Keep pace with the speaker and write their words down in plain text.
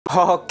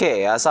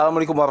Oke,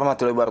 assalamualaikum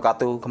warahmatullahi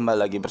wabarakatuh.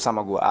 Kembali lagi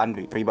bersama gua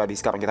Andri, Pribadi.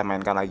 Sekarang kita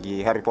mainkan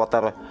lagi Harry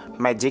Potter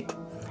Magic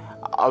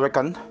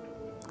Awaken.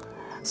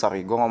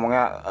 Sorry, gue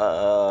ngomongnya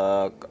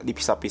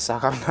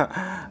dipisah-pisah karena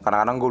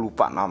kadang-kadang gue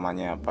lupa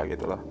namanya apa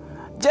gitu loh.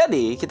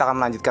 Jadi kita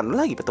akan melanjutkan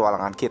lagi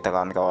petualangan kita,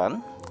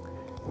 kawan-kawan.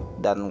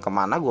 Dan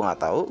kemana gue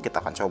nggak tahu. Kita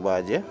akan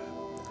coba aja.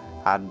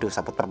 Aduh,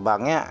 sapu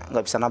terbangnya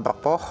nggak bisa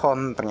nabrak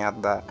pohon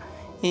ternyata.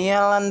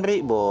 Iya, Andri,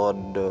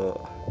 bodoh.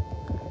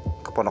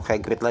 Ke pondok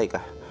Hagrid lagi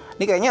kah?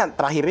 Ini kayaknya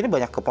terakhir ini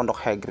banyak ke pondok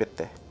Hagrid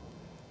deh.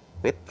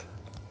 Wait.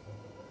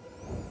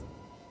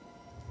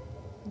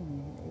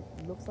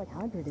 It looks like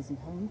Hagrid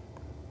isn't home.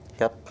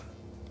 Yep.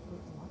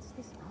 What's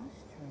this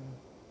ashtray?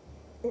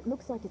 It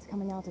looks like it's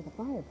coming out of the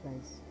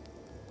fireplace.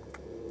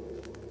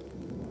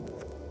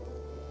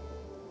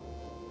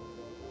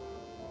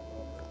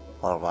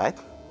 Alright.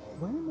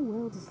 Where in the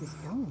world is this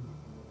going?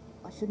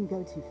 I shouldn't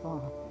go too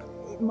far.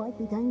 It might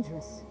be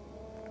dangerous.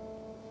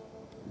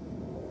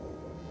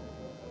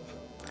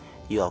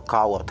 You are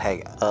coward,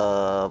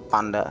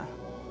 panda.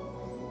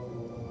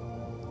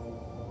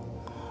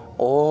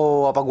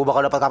 Oh, apa gue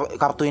bakal dapat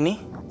kartu ini?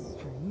 That's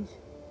strange.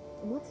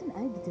 What's an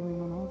egg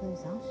doing on all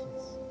those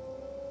ashes?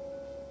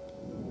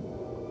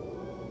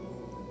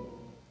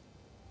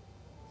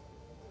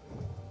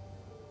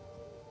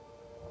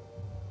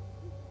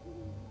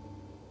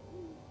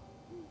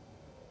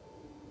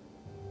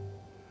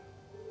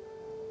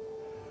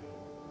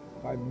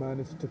 I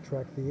managed to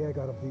track the egg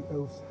out of the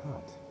oaf's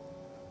hut,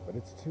 but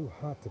it's too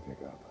hot to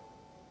pick up.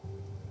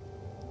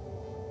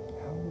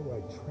 How do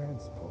I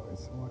transport it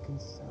so I can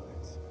sell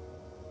it?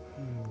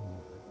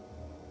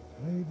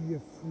 Maybe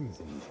a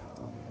freezing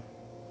charm.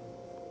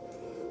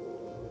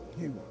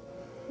 You,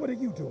 what are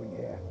you doing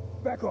here?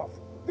 Back off!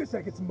 This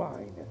egg is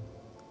mine!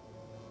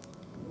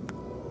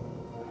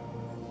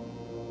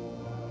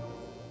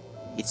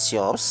 It's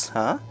yours,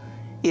 huh?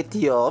 It's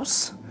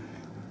yours.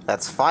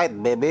 Let's fight,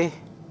 baby.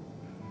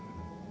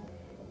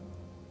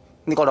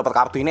 Ini kalau dapat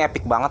kartu ini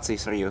epic banget sih,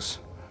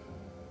 serius.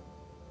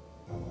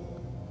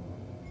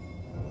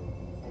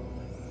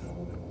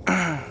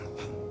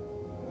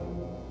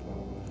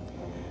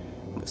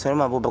 Saya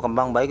mampu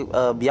berkembang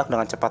biak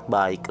dengan cepat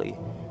baik lagi.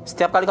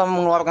 Setiap kali kamu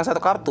mengeluarkan satu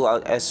kartu,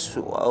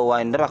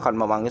 S-Winder akan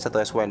memanggil satu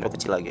S-Winder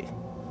kecil lagi.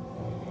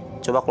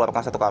 Coba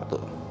keluarkan satu kartu.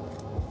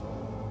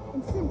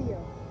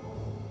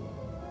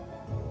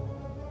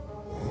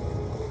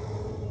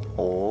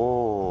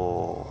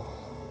 Oh.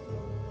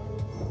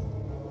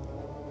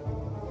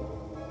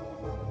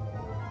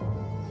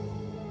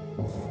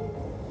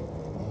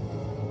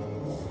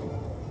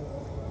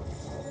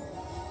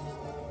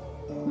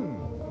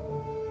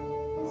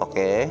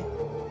 Oke.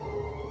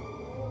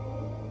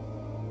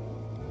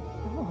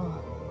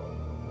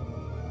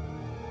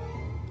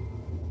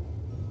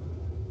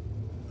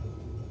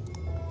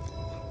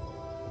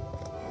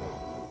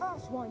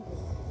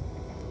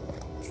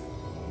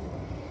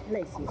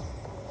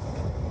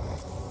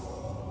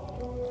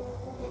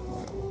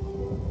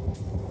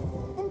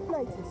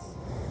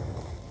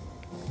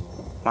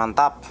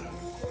 Mantap.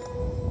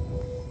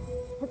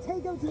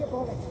 Potato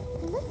diabolic.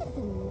 Look at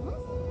the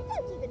mess.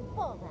 Don't even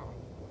bother.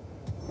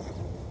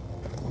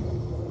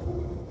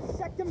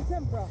 Sectum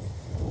tempra.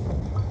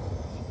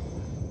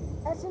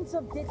 Essence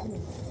of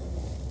dittany.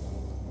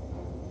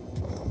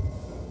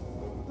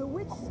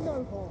 Bewitched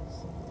snowballs.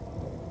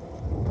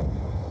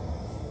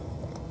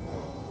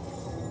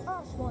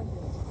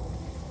 Ashwinders.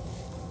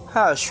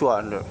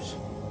 Ashwinders.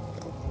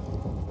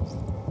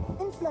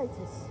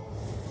 Inflatus.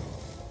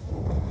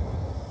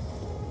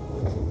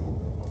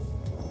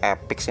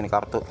 Epic sini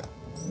kartu.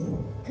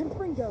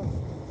 Confringo.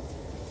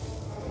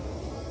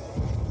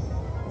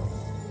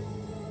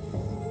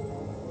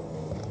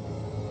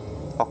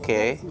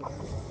 Oke.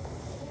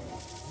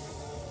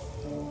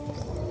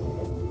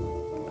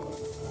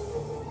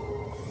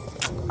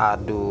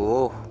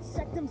 Aduh.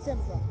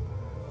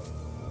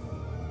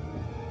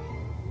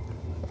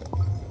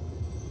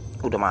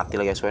 Udah mati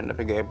lagi Swan,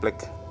 tapi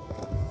geblek.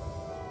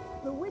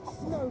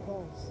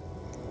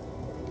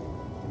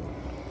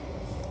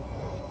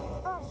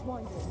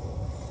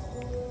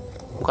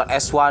 Bukan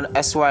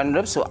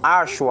S-Wonders, so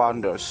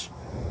Ashwinders.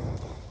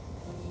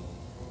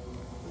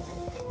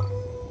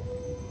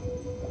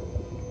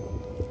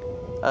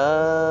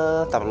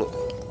 Tar dulu.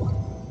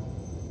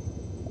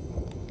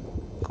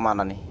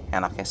 Kemana nih?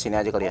 Enaknya sini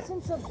aja kali ya.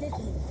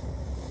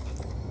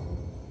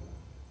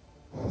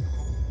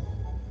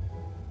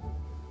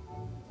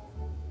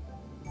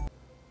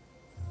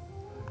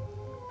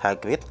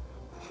 Hagrid.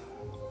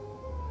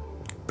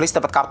 Please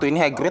dapat kartu ini,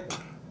 Hagrid.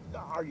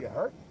 Are you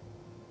hurt?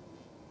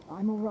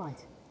 I'm all right.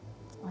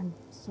 I'm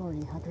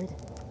sorry, Hagrid.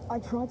 I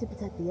tried to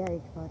protect the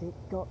egg, but it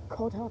got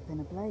caught up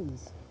in a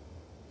blaze.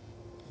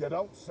 You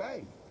don't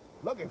say.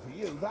 Lucky for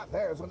you, that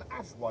there's an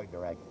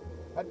Ashwinder egg.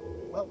 And,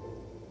 well,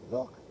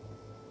 look.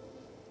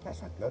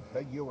 That's a good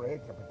thing you were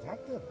here to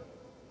protect him.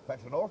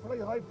 Fetch an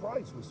awfully high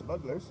price with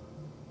smugglers.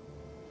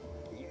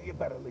 You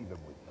better leave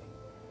him with me.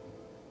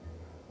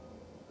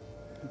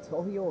 It's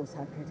all yours,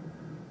 Hagrid.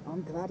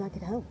 I'm glad I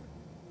could help.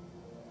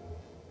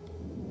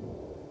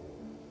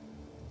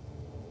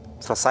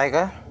 Selesai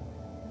kah?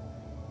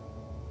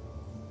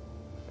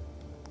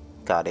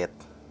 Got it.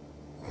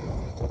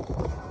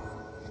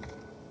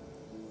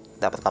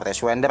 Dapat kartu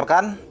Schwender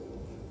kan?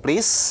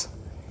 Please.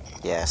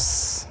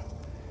 Yes.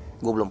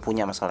 Gue belum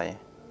punya masalahnya.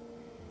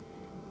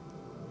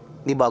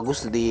 Ini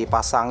bagus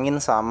dipasangin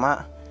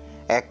sama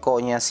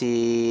ekonya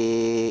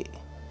si,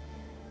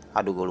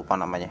 aduh gue lupa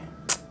namanya.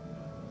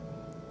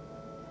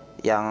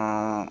 Yang,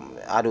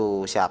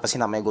 aduh siapa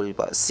sih namanya gue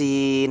lupa.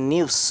 Si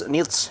News.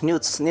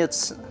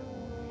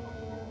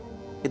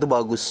 Itu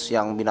bagus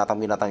yang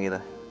binatang-binatang gitu.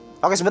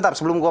 Oke sebentar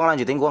sebelum gue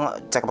ngelanjutin, gue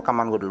cek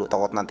rekaman gue dulu.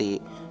 Takut nanti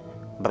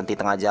berhenti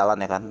tengah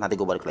jalan ya kan. Nanti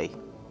gue balik lagi.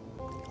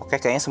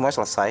 Oke kayaknya semuanya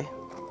selesai.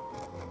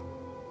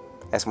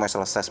 Semuanya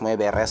selesai, semuanya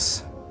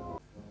beres.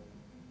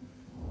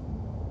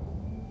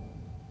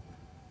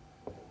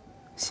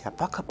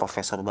 Siapakah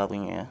profesor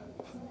barunya?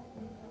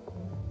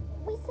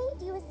 We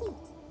saved you a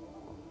seat.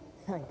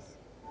 Thanks.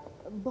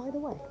 By the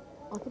way,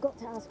 I forgot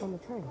to ask on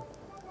the train.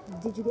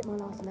 Did you get my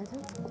last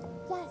letter?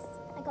 Yes,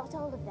 I got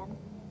all of them.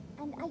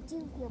 And I do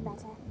feel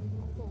better,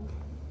 I think.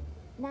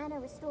 Nana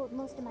restored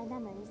most of my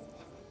memories.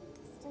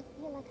 Still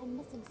feel like I'm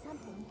missing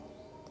something.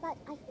 But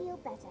I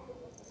feel better.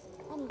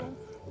 Anyway,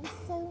 it was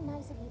so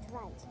nice of you to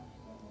write.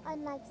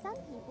 Unlike some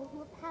people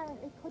who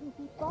apparently couldn't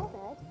be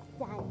bothered,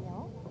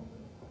 Daniel.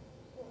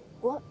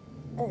 What?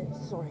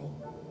 Sorry.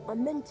 I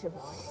meant to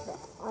write, but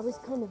I was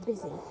kind of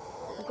busy.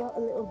 I got a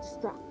little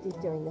distracted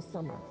during the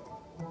summer.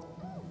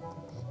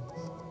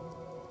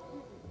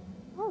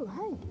 Oh,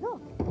 hey,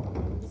 look.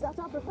 Is that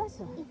our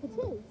professor? If it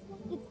is,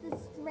 it's the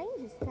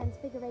strangest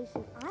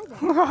transfiguration I've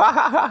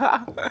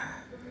ever.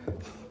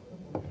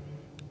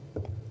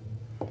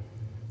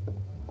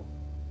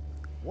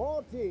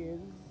 What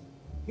is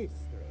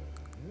history?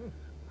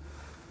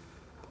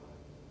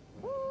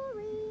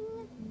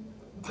 Boring.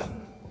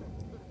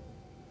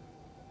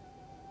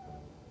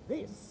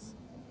 This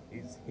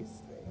is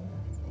history.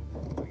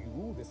 To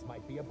you, this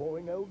might be a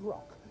boring old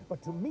rock,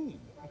 but to me,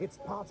 it's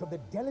part of the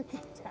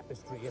delicate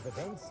tapestry of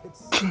events that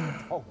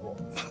shaped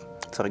Hogwarts.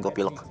 Sorry, gue Let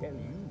pilek. me tell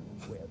you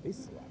where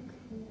this rock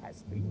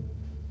has been.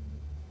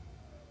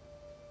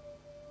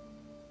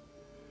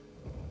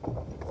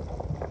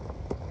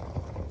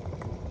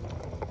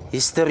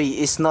 History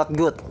is not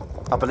good.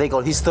 Apalagi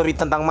kalau history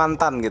tentang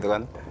mantan gitu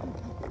kan.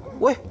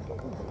 Weh,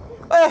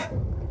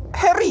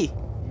 Harry.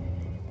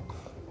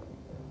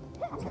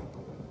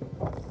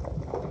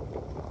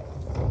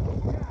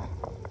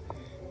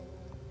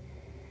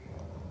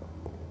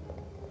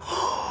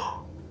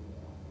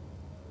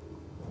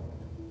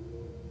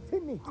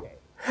 Finite.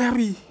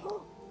 Harry.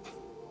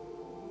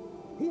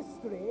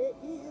 History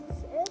is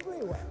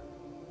everywhere.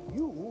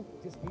 You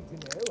just need to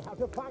know how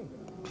to find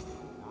it.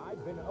 I've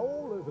been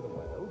all over the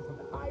world,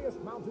 from the highest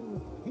mountains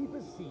to the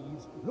deepest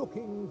seas,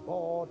 looking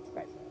for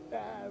treasure.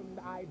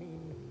 I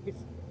mean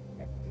history.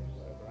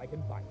 Wherever I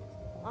can find it.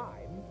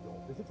 I'm your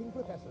visiting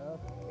professor,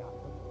 young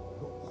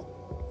Ghost.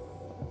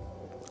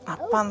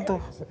 Apaan tuh?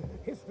 Yes,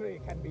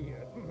 history can be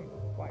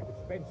quite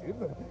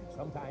expensive.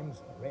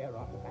 Sometimes rare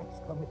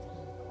artifacts come at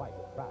quite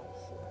a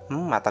price.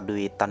 Mata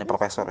duitan nih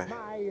profesor ya.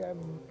 My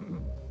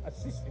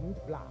assistant,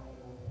 Bly.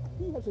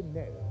 He has a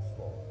nose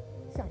for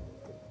shiny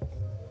things,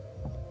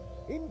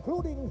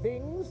 including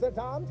things that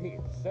aren't his.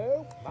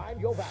 So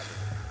mind your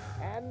value,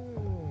 and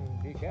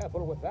be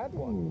careful with that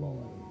one,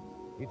 boy.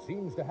 It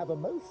seems to have a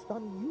most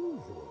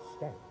unusual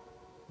stamp,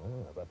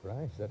 of a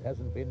price that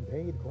hasn't been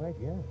paid quite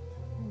yet.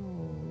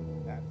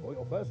 And for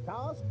your first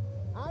task,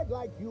 I'd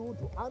like you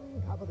to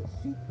uncover the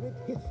secret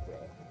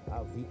history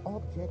of the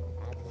object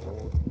at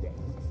your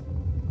desk.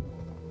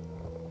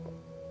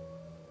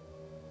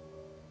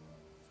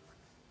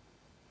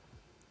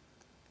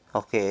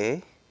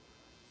 Oke.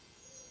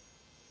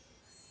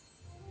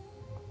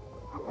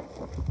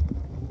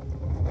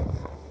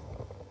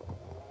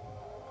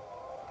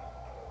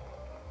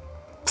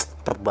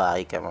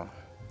 Terbaik emang.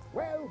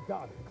 Well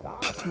done,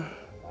 class.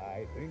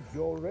 I think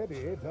you're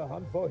ready to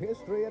hunt for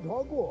history at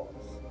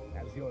Hogwarts.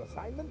 As your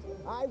assignment,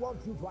 I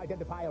want you to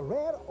identify a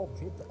rare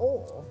object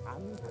or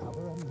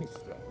uncover a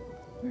mystery.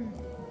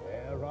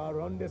 There are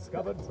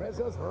undiscovered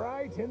treasures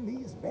right in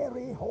these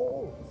very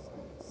halls.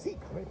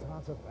 Secret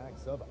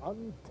artifacts of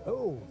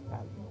untold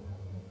value.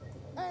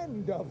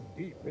 And of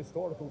deep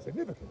historical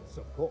significance,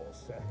 of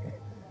course.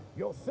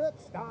 Your search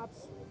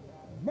starts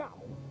now.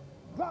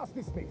 Class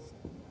dismissed.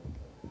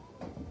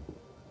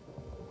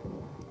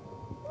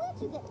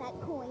 Where'd you get that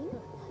coin?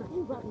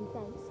 You robbing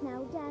banks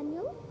now,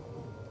 Daniel?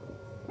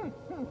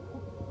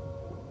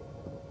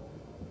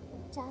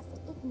 Just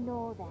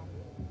ignore them.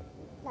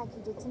 Like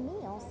you did to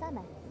me all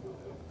summer.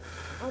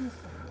 I'm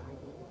sorry,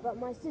 but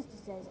my sister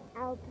says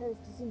our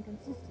coast is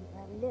inconsistent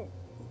where we live.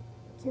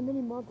 Too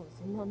many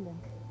muggles in London,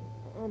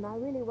 and I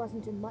really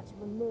wasn't in much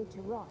of a mood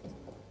to write,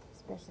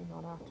 especially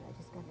not after I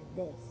discovered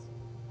this.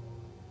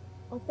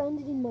 I found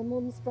it in my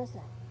mom's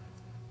dresser.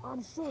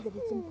 I'm sure that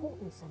it's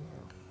important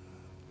somehow.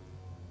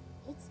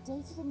 It's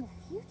dated in the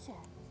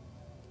future.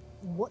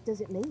 What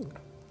does it mean?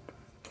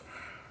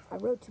 I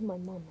wrote to my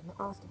mom and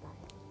asked about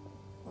it,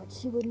 but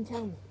she wouldn't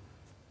tell me.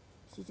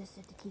 She just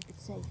said to keep it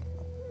safe.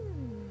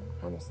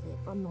 Honestly,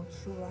 I'm not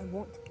sure I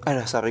want.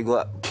 Aduh, sorry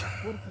gua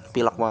What if it's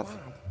pilek something banget.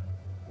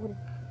 bad? What if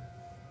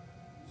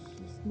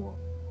she's not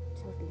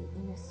totally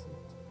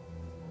innocent?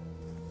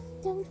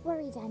 Don't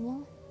worry,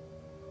 Daniel.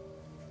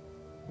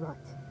 Right.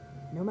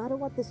 No matter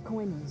what this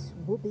coin is,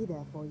 we'll be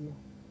there for you.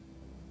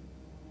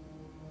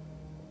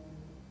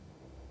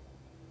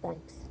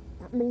 Thanks.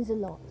 That means a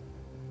lot.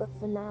 But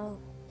for now,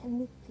 can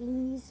we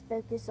please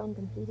focus on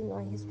completing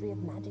our history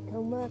of magic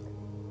homework?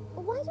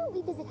 Why don't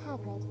we visit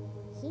Hagrid?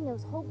 He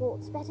knows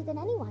Hogwarts better than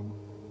anyone.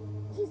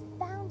 He's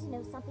bound to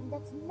know something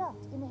that's not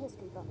in the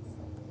history books.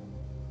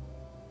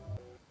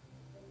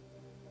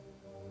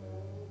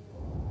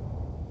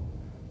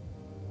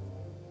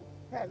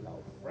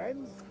 Hello,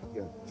 friends.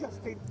 You're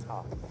just in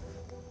time.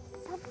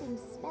 Something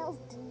smells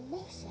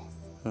delicious.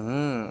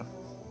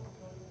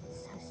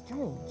 So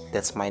strange.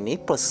 That's my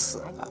nipples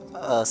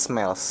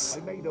smells.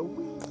 I made a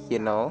wee You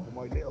know?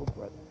 for my little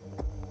brother.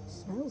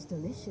 Smells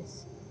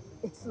delicious.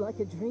 It's like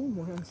a dream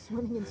where I'm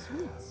swimming in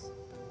sweets.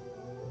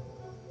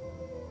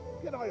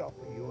 Can I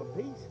offer you a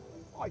piece?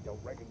 I don't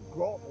reckon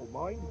Grot will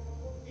mind.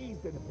 He's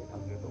been a bit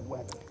under the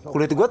weather. So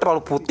Kulit gue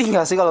terlalu putih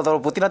gak sih? Kalau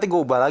terlalu putih nanti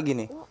gue ubah lagi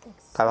nih What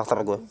karakter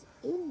gue. is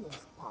in this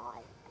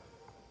pie?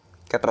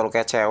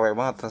 Kayak cewek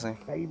banget rasanya.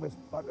 famous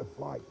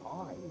butterfly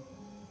pie.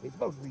 It's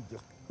mostly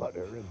just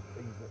butter and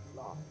things that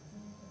fly.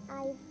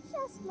 I've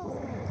just lost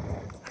my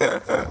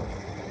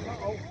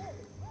Uh-oh.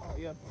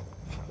 I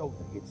don't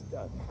think it's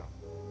done.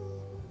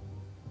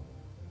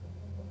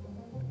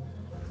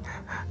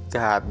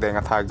 Jahat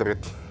banget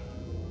Hagrid.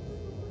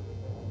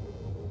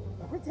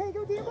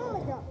 Protego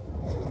Diabolica!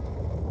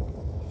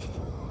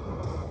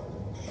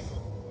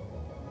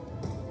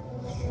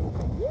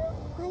 Are you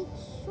quite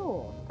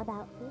sure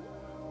about this?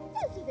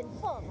 Don't even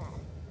bother.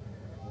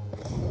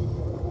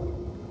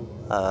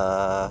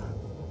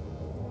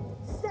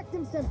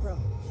 Sectum Sempra!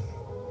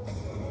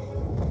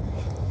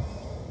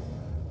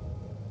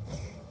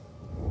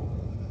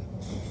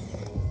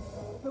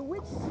 The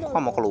Witch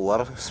Kok mau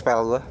keluar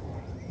spell gue?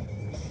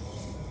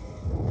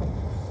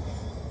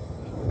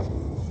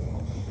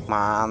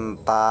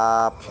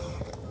 Mantap.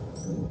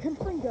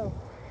 Confringo!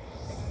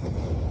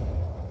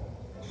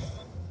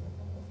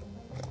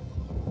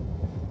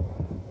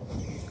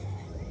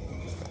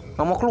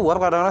 Nggak mau keluar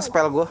kadang-kadang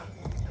spell gue.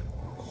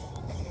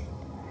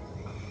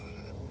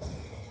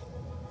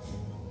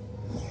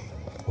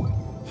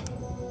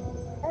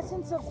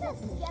 Essence of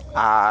Destiny!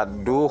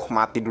 Aduh,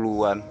 mati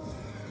duluan.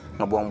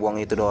 Ngebuang-buang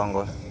itu doang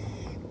gue.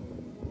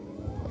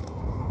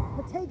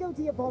 Protego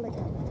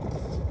Diabolica!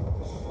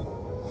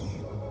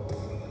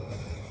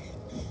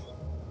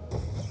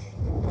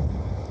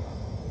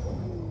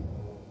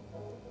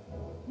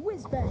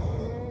 Whizbang!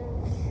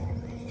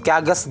 Kayak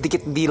agak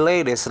sedikit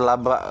delay deh setelah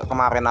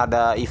kemarin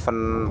ada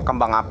event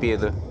kembang api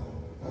itu.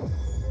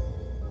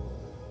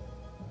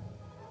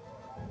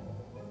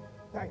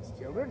 Thanks,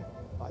 children.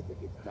 I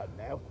think it's done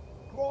now.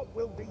 Grot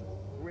will be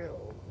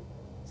thrilled.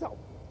 So,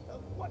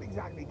 what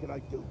exactly can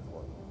I do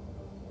for you?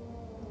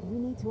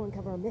 We need to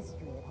uncover a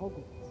mystery at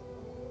Hogwarts.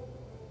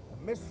 A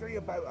mystery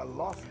about a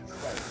lost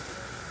treasure.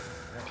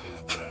 What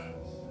is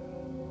this?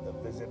 The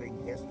visiting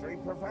history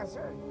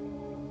professor?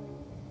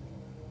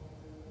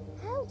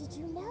 How did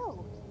you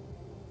know?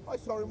 I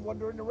saw him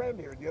wandering around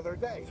here the other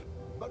day,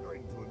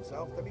 muttering to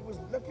himself that he was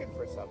looking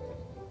for something.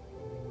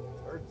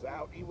 Turns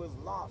out he was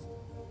lost,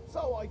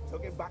 so I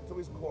took him back to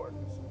his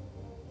quarters.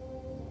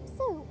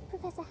 So,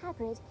 Professor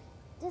Hagrid,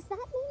 does that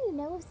mean you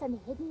know of some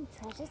hidden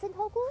treasures in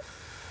Hogwarts?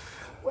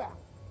 Well,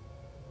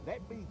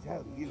 let me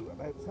tell you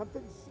about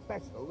something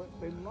special that's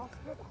been lost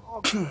at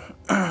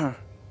Hogwarts.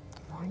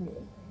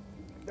 Finally.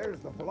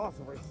 There's the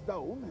Philosopher's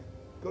Stone,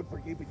 good for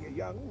keeping you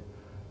young,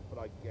 but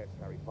I guess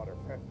Harry Potter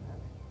found that.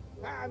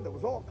 And there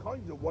was all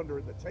kinds of wonder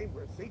in the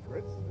Chamber of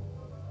Secrets,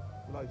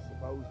 but I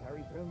suppose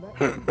Harry found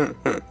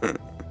that.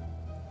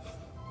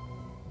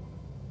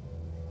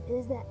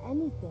 Is there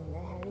anything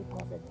that Harry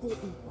Potter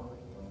didn't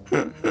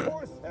find? Of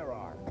course there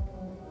are.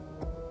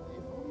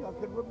 If only I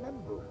could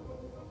remember.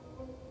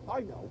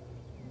 I know.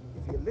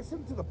 If you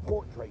listen to the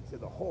portraits in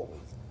the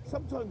halls,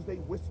 sometimes they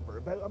whisper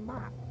about a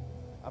map.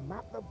 A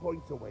map that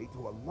points away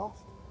to a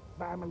lost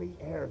family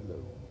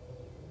heirloom.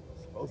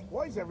 Suppose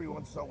why is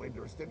everyone so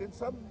interested in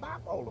some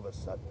map all of a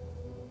sudden?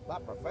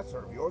 That professor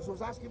of yours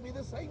was asking me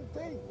the same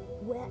thing.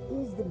 Where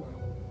is the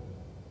map?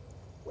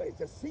 Well, it's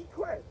a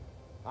secret.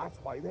 That's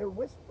why they're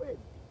whispering.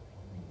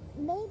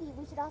 Maybe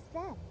we should ask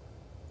them.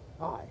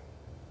 Aye.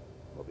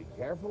 Well, be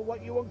careful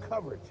what you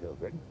uncover,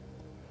 children.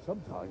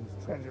 Sometimes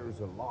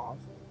treasures are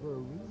lost for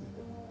a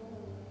reason.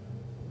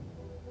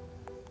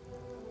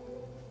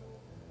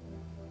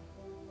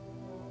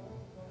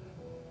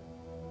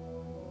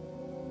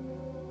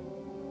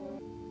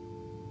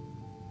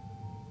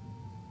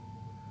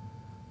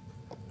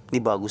 Ini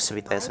bagus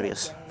ceritanya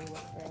serius.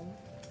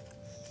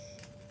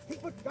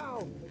 Keep it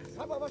down.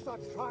 Some of us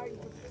are trying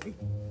to speak.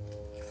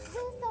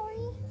 We're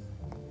sorry.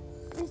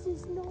 This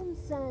is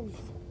nonsense.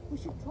 We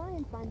should try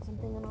and find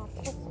something in our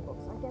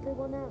textbooks like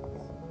everyone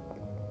else.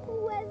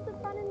 Where's the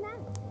fun in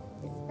that?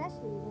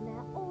 Especially when there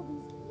are all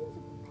these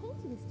beautiful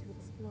paintings to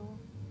explore.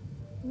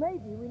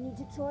 Maybe we need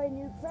to try a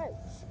new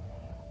approach.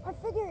 I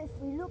figure if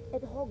we look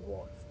at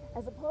Hogwarts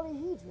as a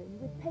polyhedron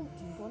with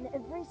paintings on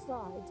every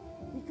side,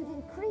 we could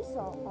increase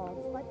our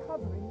odds by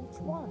covering each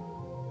one.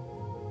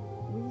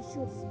 We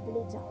should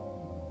split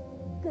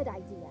up. Good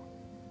idea.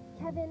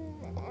 Kevin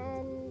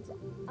and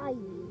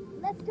Ivy,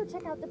 let's go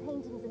check out the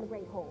paintings in the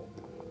Great Hall.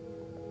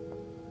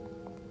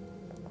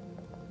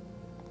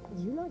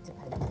 You like to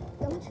paint,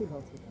 don't you,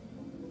 Lottie?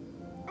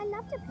 I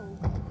love to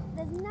paint.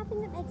 There's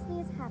nothing that makes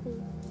me as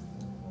happy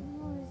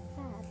nor as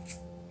sad.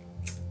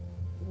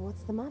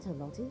 What's the matter,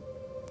 Lottie?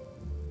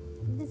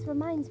 This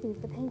reminds me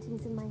of the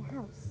paintings in my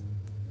house.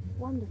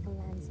 Wonderful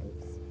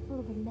landscapes, full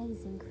of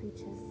amazing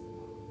creatures.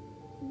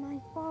 My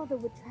father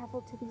would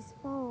travel to these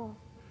far-off,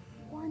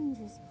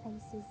 wondrous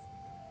places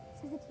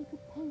so that he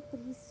could paint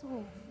what he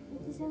saw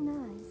with his own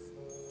eyes.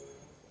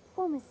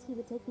 Promised he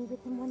would take me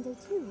with him one day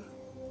too,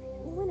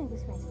 when I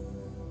was ready.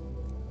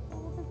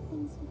 All the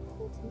things he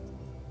painted,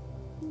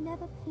 he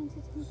never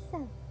painted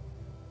himself.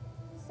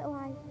 So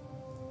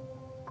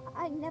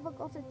I never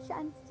got a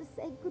chance to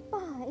say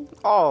goodbye.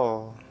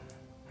 Oh.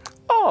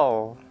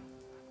 Oh.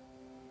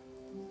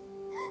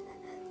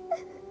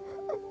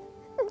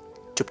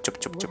 Chup, chup,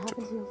 chup, What chup,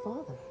 happened chup. to your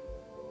father?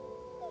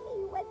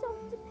 He went off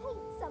to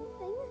paint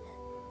something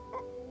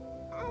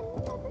and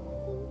never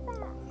came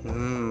back.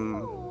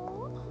 Aw,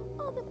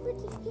 all the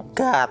pretty pictures.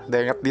 God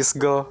dang it, this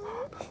girl.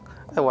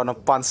 I wanna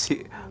punch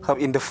her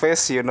in the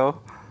face, you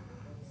know.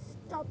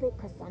 Stop it,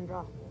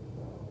 Cassandra.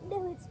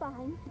 No, it's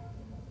fine.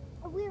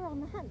 We're on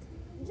the hunt,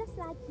 just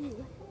like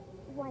you.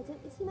 Why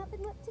don't we team up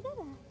and work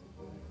together?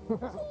 Team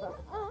up?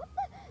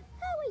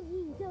 How are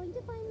you going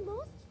to find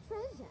lost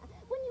treasure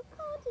when you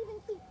can't even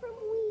keep from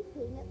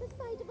weeping at the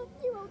sight of a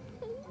few old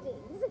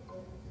paintings?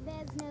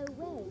 There's no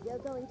way you're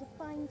going to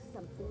find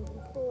something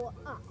before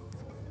us.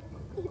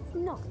 It's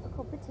not a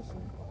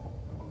competition.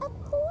 Of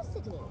course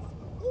it is.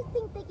 You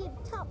think they give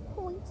top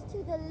points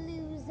to the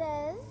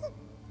losers?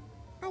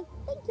 I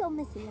think you're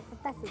missing the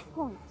professor's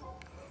point.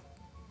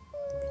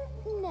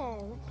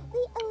 No,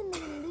 the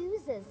only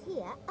losers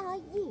here are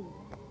you.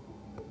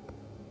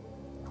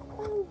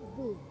 Oh,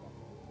 we.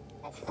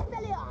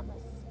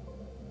 Expelliarmus!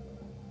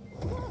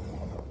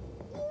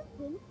 You've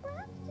been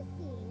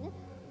practicing.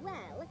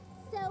 Well,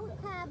 so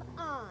have I.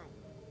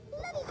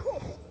 Bloody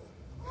corpus!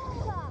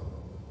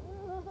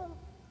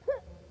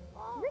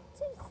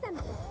 Rictus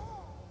semper.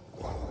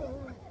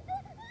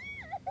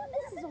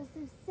 This is all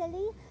so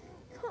silly.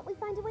 Can't we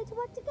find a way to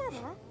work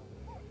together?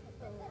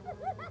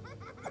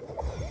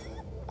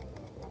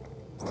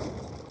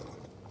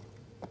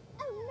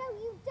 Oh, no,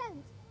 you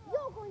don't.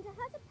 You're going to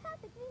hurt a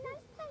perfectly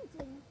nice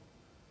painting.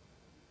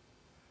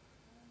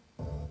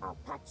 I'll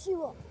patch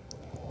you up.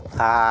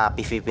 Ah,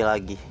 PVP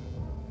lagi.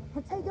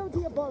 Protego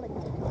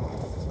Diabolica.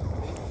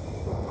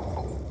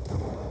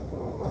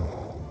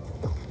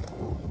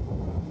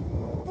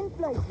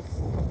 Inflatus.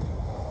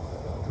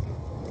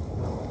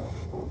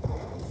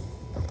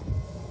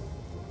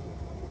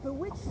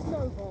 Bewitched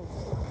snowballs.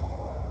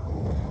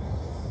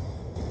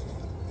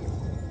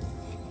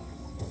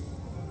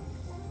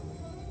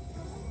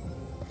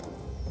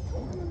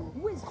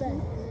 Whizbang.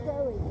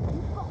 Going.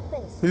 You've got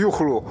this.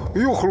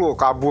 Yuh lu,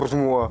 kabur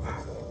semua.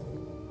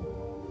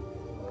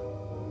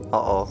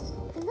 Oh.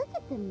 Look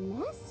at the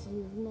mess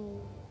you've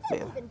made.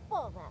 Yeah. Don't even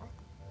bother.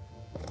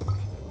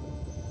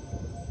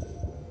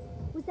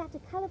 Was that a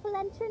colorful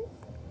entrance?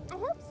 I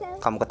hope so.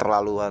 Kamu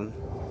keterlaluan.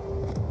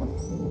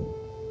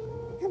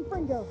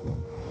 Confringo.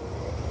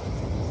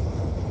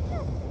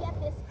 Just get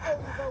this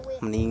over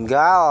with.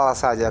 Meninggal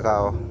saja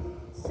kau.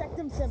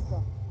 Sectum Sempra.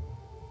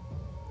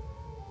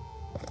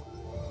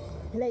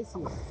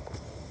 Glacius.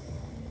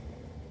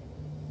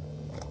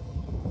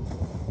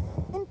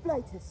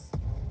 Inflatus.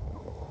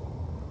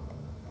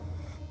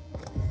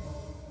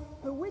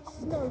 Bewitched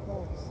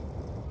snowballs.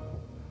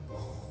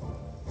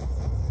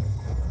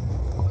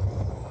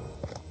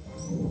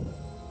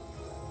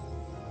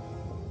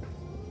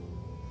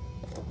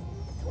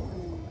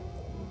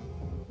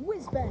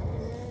 Whizbang.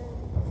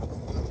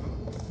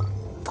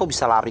 Kok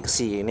bisa lari ke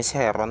sini sih,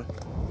 heran.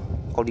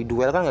 Kalau di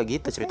duel kan nggak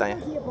gitu ceritanya.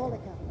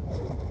 Diabolica.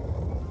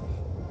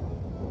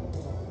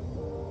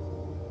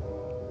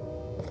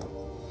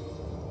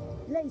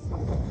 Lazy.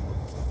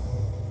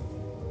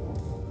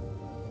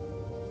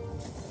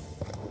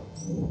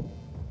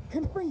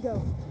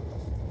 Confringo.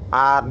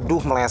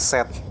 Aduh,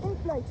 meleset.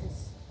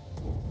 Inflatus.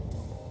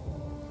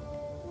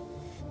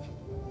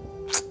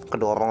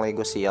 Kedorong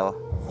Lego sial.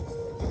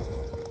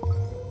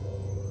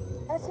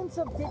 Essence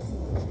of Ditty.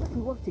 If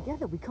we work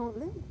together, we can't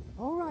lose.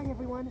 All right,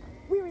 everyone.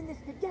 We're in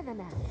this together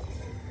now.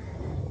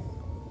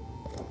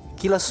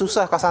 Gila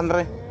susah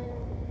Cassandra.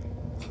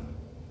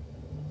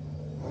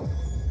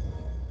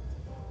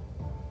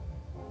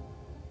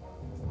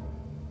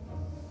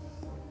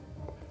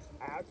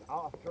 Out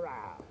after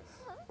hours.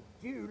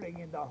 Dueling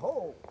in the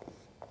halls.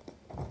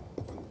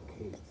 You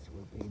kids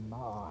will be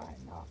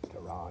mine after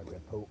I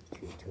report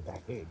you to the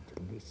head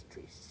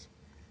mistress.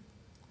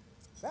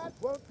 That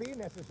won't be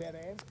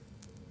necessary.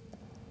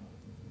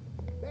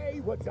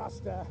 They were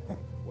just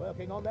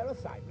working on their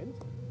assignment.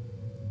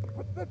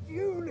 But for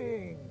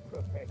dueling,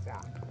 Professor.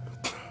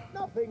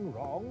 Nothing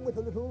wrong with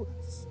a little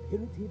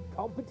spirited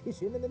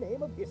competition in the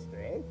name of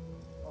history.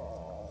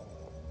 Oh.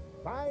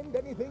 Find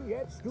anything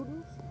yet,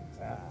 students?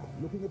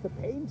 Looking at the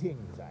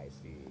paintings, I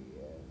see.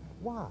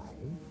 Why?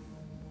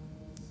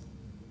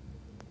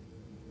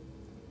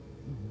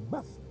 You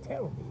must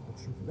tell me what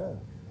you've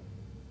learned.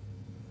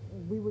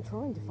 We were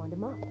trying to find a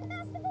map. A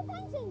masterful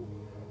painting!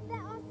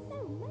 There are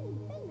so many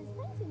famous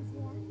paintings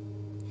here.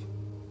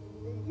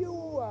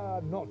 You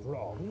are not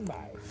wrong,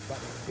 my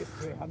fellow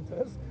history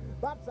hunters,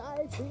 but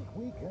I think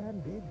we can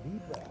dig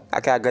deeper.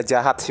 Agak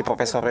jahat si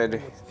profesornya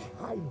deh. What's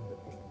behind the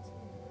paint?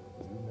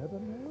 You never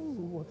know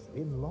what's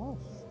been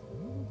lost.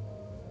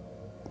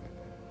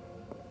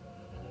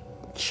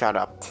 Shut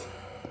up.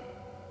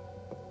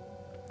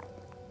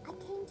 I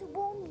came to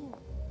warn you.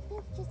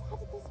 Phil just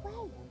headed this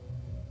way.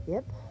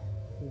 Yep,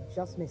 you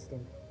just missed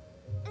him.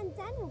 And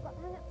Daniel got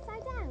hung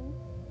upside down.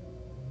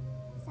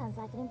 Sounds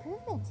like an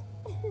improvement.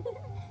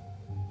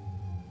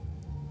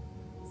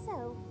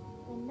 So,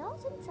 we're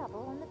not in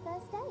trouble on the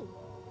first day.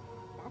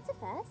 That's a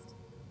first.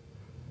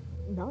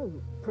 No,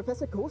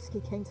 Professor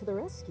Gorski came to the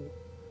rescue.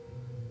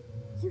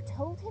 You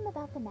told him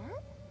about the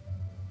map?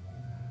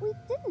 We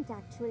didn't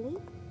actually,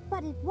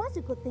 but it was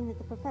a good thing that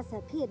the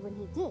professor appeared when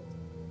he did.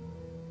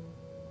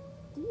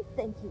 Do you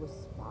think he was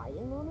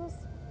spying on us?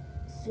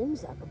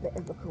 Seems like a bit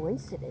of a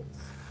coincidence.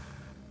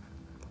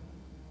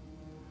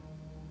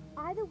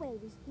 Either way,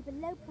 we should keep a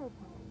low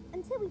profile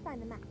until we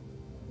find the map.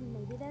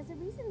 Maybe there's a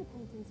reason the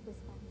paintings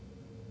whisper.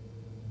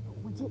 But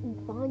we didn't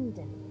find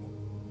anything.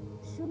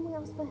 Shouldn't we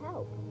ask for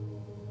help?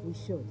 We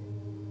should.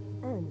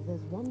 And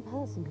there's one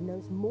person who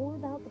knows more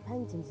about the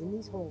paintings in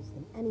these halls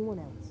than anyone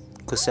else.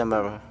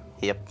 Kusamara.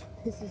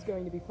 Yep. This is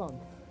going to be fun.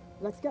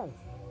 Let's go.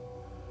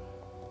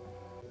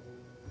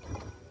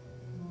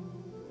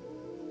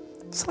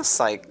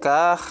 Selesai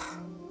kah?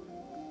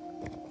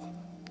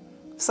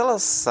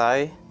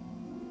 Selesai.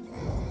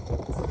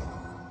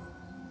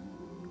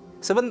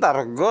 Sebentar,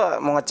 gue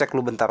mau ngecek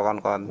lu bentar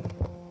kawan-kawan.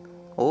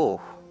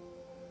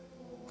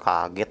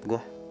 Kaget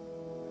gue.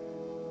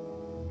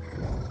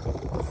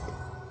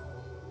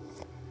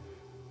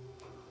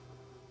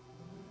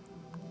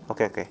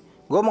 Oke.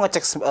 Gue mau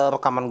ngecek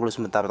rekaman gue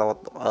sebentar,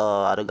 takut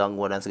ada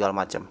gangguan dan segala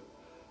macam.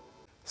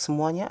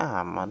 Semuanya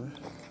aman.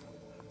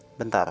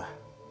 Bentar.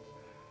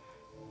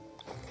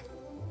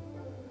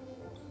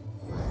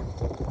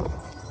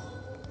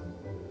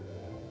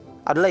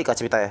 Ada lagi kah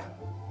cerita ya?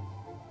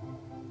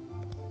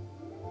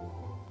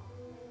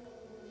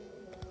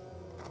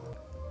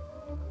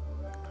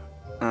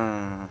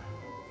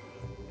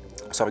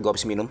 Sorry, gue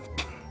habis minum.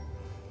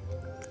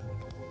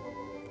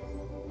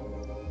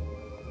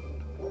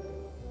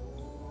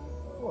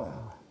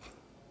 Well,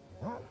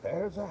 that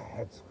there's a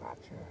head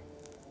scratcher.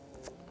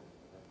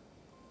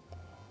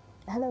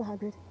 Hello,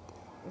 Hagrid.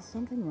 Is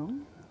something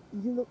wrong?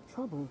 You look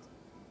troubled.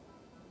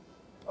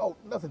 Oh,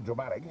 nothing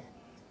dramatic.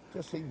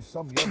 Just seems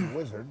some young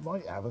wizard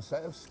might have a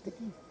set of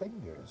sticky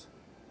fingers.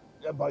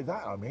 By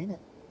that I mean,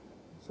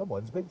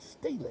 someone's been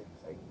stealing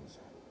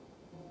things.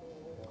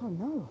 Oh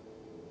no.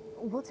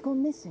 What's gone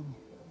missing?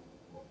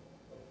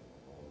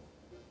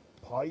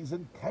 Pies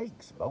and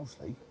cakes,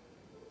 mostly.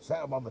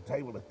 Set them on the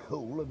table to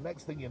cool, and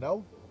next thing you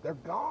know, they're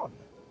gone.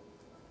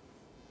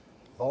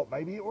 Thought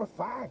maybe it were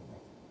Fang,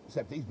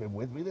 except he's been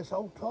with me this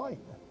whole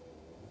time.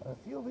 And a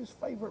few of his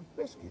favourite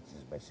biscuits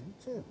is missing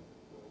too.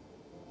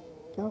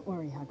 Don't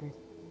worry, Hagrid.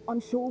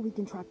 I'm sure we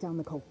can track down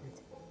the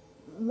culprit.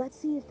 Let's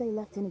see if they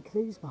left any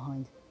clues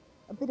behind.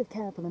 A bit of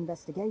careful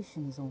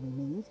investigation is all we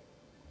need.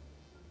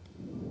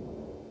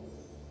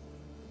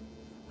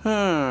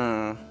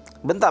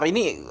 Bentar,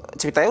 ini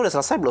ceritanya udah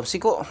selesai belum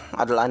sih? Kok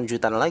ada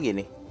lanjutan lagi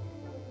nih?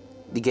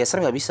 Digeser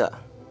nggak bisa.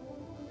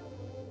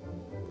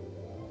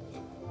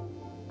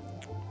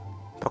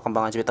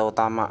 Perkembangan cerita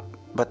utama.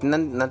 Berarti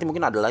nanti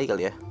mungkin ada lagi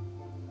kali ya?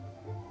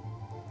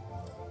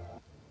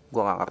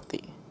 Gua nggak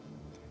ngerti.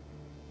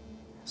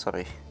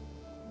 Sorry.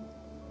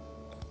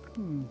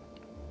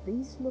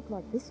 These look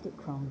like biscuit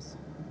crumbs.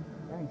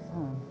 Very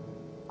firm.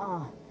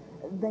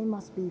 They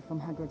must be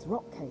from Hagrid's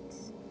rock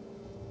cakes.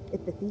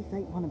 If the thief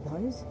ate one of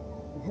those,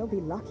 he'll be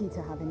lucky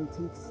to have any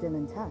teeth still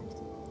intact.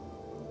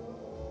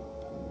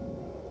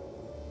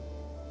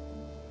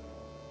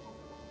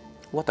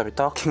 What are you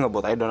talking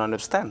about? I don't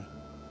understand.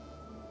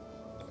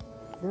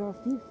 There are a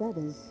few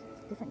feathers,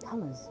 different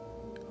colors,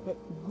 but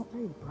not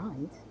very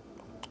bright.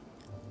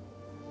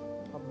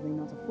 Probably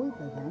not a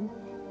Fuipa then.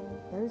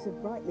 Those are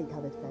brightly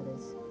colored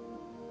feathers.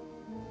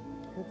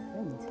 Good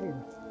thing, too.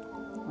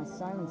 My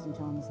silencing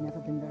charm has never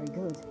been very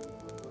good.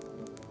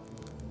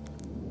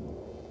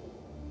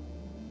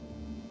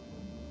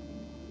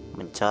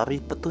 Mencari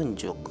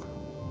petunjuk.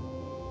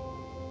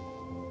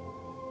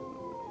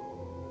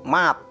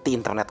 Mati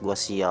internet gua,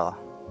 sial.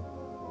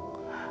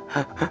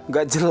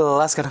 Gak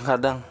jelas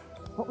kadang-kadang.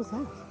 What was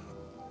that?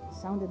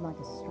 Sounded like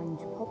a strange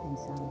popping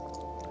sound.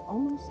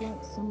 Almost like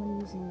someone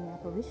using an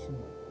apparition.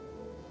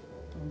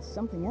 And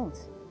something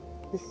else.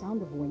 The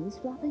sound of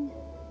wings flapping?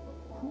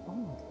 How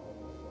odd.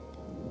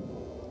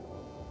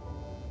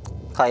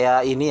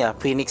 Kayak ini ya,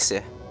 Phoenix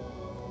ya.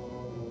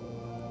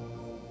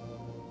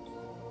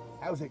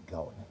 how's it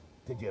going?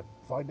 Did you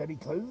find any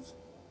clues?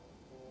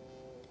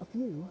 A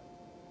few,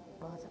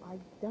 but I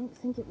don't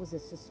think it was a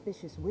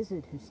suspicious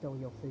wizard who stole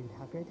your food,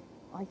 Hagrid.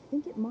 I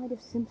think it might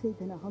have simply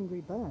been a hungry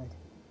bird.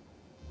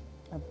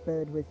 A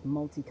bird with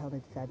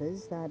multicolored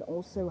feathers that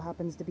also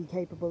happens to be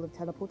capable of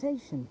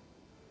teleportation.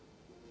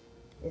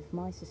 If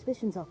my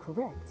suspicions are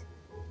correct,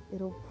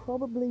 it'll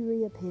probably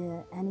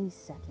reappear any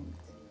second.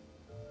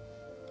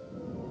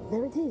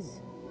 There it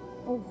is.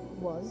 Or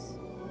was,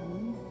 I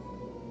mean.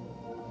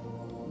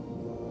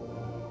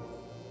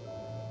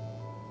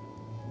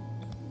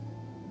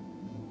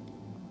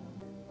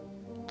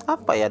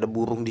 Apa ya, ada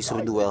burung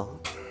disuruh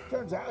duel?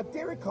 Turns out a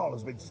Diricol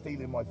has been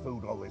stealing my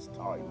food all this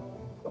time.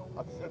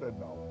 I should have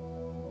known.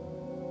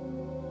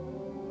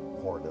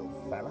 Poor little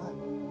fella.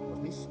 Must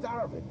be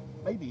starving,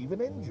 maybe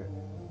even injured.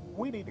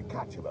 We need to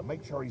catch him and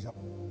make sure he's up.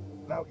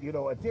 Now, you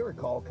know, a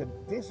Diricol can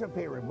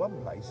disappear in one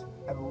place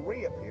and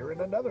reappear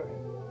in another.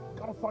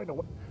 Gotta find a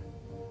way.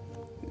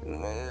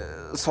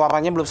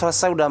 Suaranya belum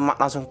selesai udah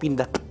langsung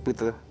pindah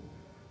gitu.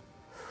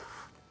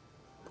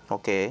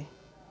 Oke.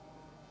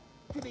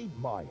 You need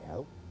my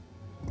help.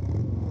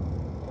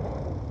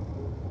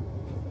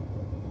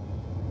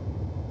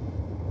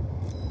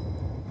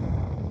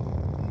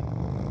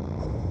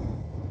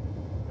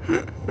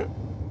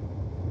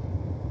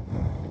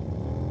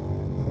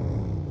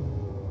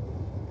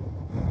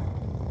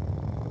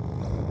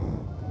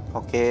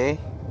 Oke.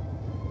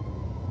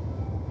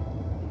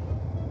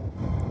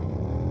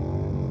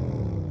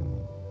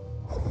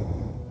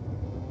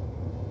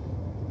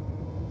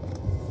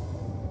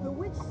 The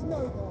witch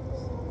snowballs.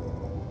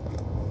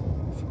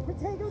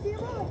 Protego di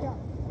America.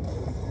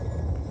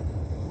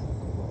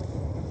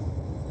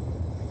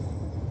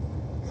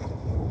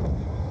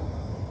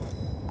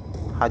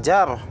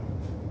 Hajar.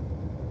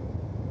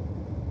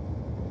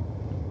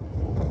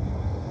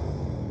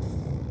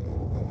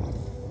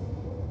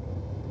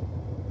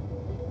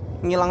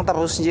 Ngilang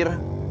terus anjir.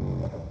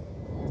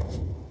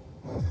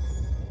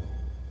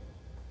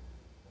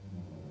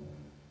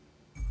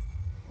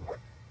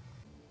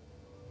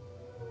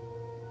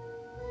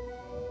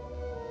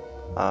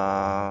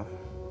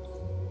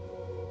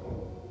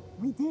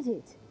 We did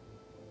it.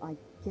 I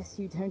guess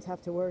you don't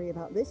have to worry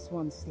about this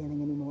one stealing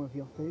any more of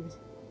your food.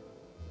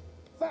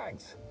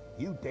 Thanks.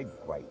 You did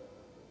great.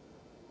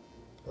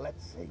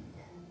 Let's see.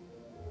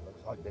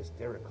 Looks like this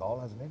Diricol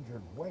has an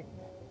injured wing.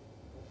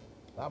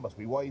 That must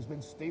be why he's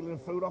been stealing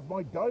food off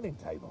my dining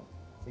table.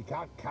 He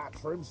can't catch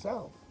for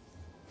himself.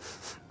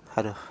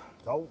 Aduh.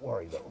 Don't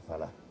worry, little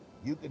fella.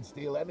 You can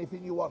steal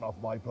anything you want off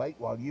my plate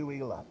while you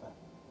heal up.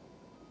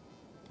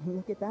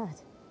 Look at that.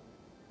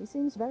 He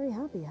seems very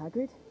happy,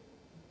 Hagrid.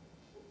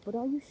 But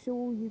are you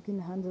sure you can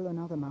handle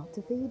another mouth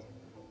to feed?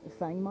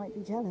 Fang might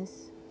be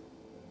jealous.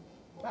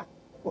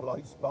 Well,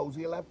 I suppose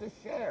he'll have to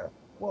share,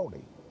 won't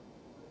he?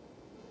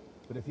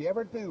 But if you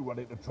ever do run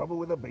into trouble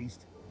with a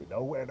beast, you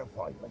know where to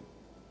find me.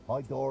 My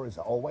door is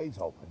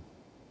always open.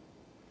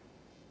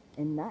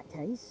 In that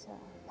case,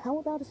 how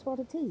about a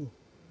spot of tea?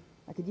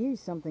 I could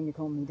use something to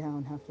calm me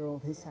down after all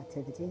this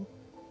activity.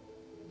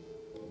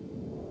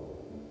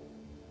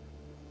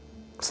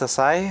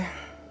 Selesai.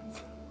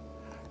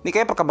 Ini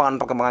kayak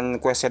perkembangan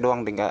questnya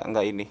doang deh,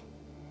 nggak ini.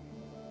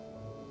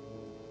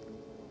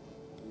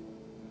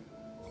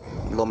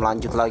 Belum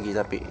lanjut lagi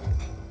tapi.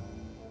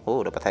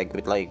 Oh, dapat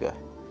Hagrid lagi gua.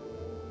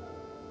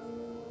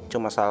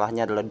 Cuma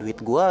masalahnya adalah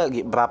duit gua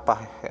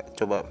berapa?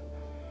 Coba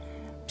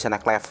bisa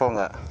naik level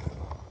nggak?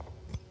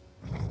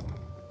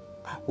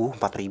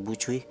 4.000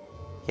 cuy.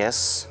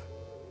 Yes.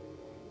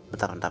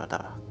 Bentar.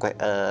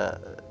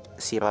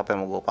 Sirap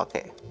yang mau gue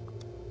pakai.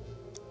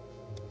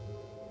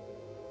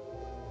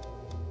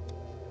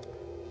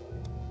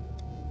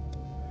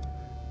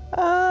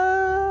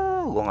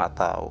 Gue nggak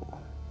tahu.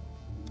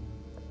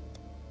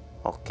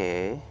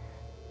 Oke.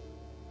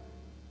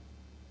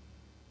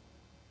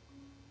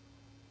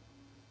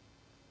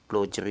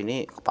 Blowjob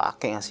ini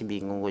kepake nggak sih,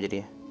 bingung gue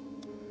jadinya.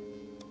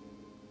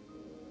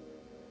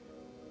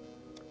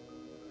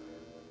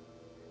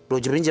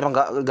 Blowjob ini jarang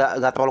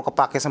nggak terlalu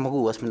kepake sama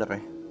gue sebenarnya.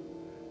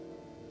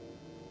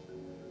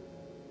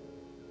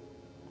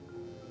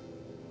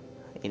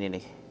 Ini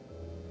nih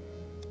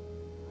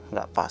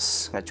nggak pas,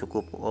 nggak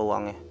cukup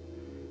uangnya.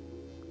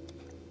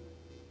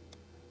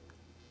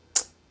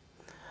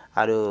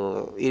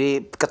 Aduh,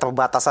 ini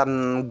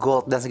keterbatasan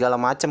gold dan segala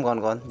macam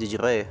kawan-kawan, jujur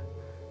aja.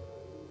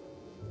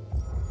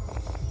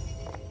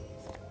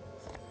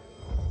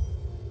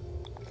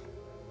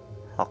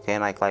 Oke,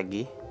 naik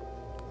lagi.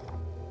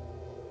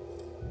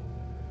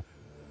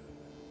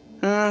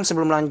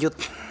 Sebelum lanjut,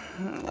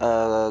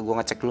 gue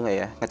ngecek dulu nggak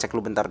ya? Ngecek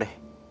dulu bentar deh.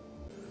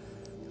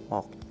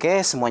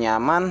 Oke, semuanya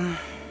aman.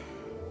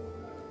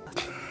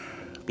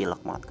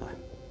 Pilek banget gue.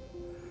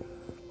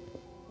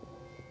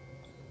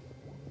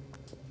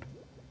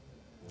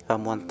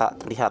 Ramuan tak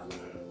terlihat.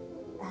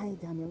 Hey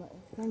Daniel,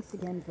 thanks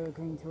again for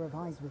agreeing to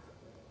revise with...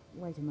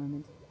 Wait a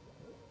moment.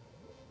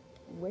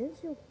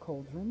 Where's your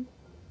cauldron?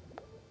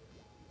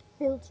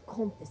 Filch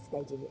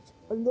confiscated it,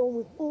 along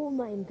with all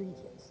my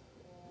ingredients.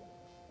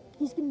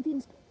 He's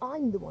convinced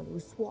I'm the one who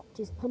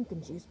swapped his pumpkin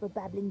juice for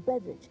babbling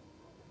beverage.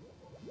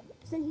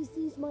 So he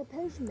sees my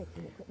potion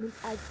making equipment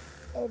as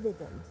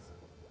evidence.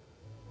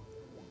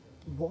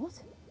 What?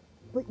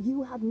 But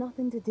you had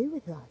nothing to do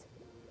with that,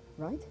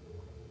 right?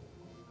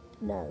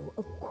 No,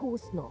 of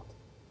course not.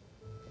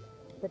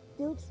 But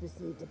Filch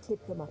received a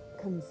tip from a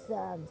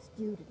concerned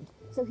student,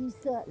 so he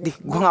certainly...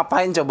 Gue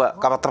ngapain coba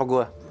karakter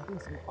gue?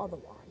 convincing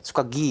otherwise.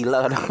 Suka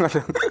gila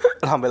kadang-kadang.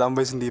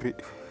 Lambai-lambai sendiri.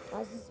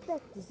 I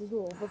suspect this is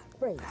all for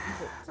phrase.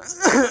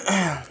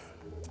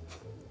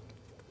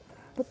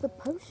 But the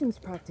potion's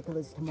practical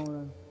is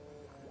tomorrow.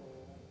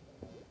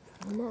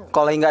 No.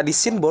 Kalau nggak di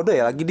scene bodoh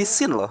ya, lagi di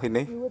scene loh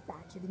ini. Do a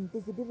batch of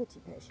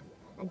invisibility potion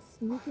and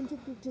sneak into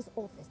Filch's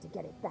office to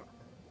get it back.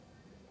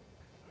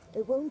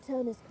 It won't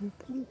turn us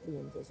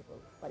completely invisible,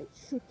 but it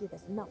should give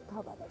us enough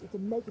cover that we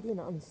can make it in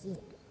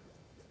unseen.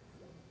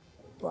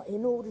 But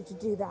in order to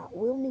do that,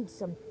 we'll need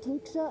some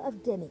tincture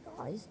of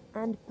demiguise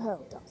and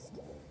pearl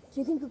dust. Do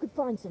you think you could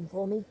find some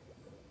for me?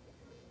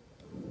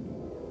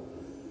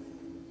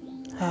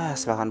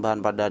 Serahkan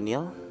bahan pada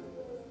Daniel.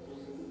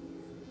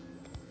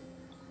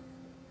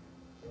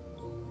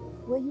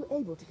 Were you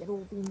able to get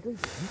all the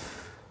ingredients?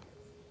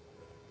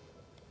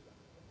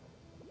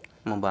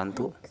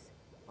 Membantu. Thanks.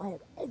 I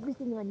have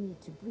everything I need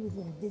to brew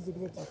the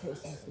invisibility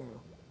potions now.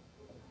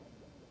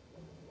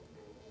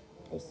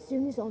 As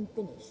soon as I'm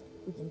finished,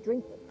 we can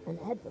drink them and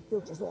head for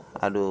Filch's office.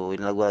 Aduh,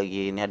 ini lagu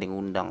lagi, ini ada yang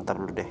ngundang, ntar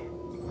dulu deh.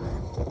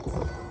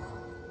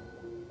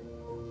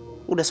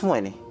 Udah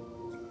semua ini.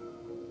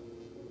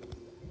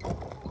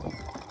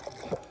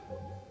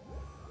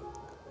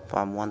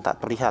 Ramuan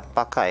tak terlihat,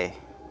 pakai.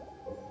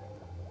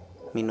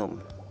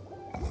 Minum.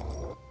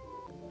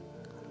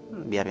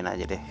 Biarin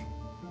aja deh.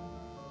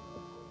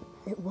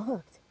 It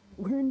worked.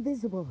 We're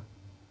invisible.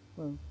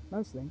 Well,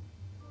 mostly.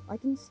 I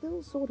can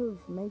still sort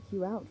of make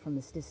you out from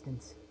this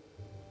distance.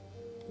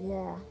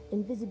 Yeah,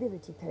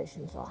 invisibility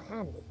potions are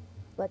handy,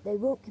 but they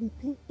won't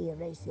completely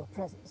erase your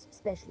presence,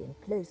 especially in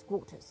close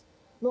quarters.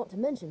 Not to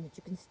mention that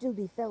you can still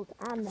be felt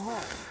and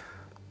heard.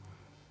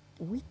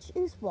 Which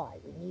is why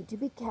we need to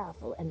be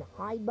careful and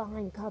hide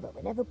behind cover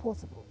whenever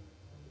possible.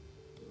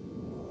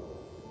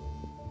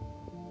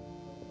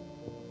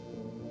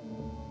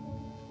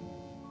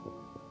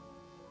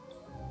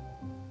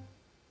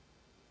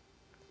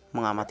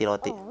 Mengamati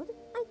Loti. Odd.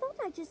 I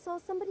thought I just saw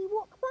somebody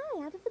walk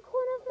by out of the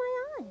corner of my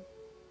eye.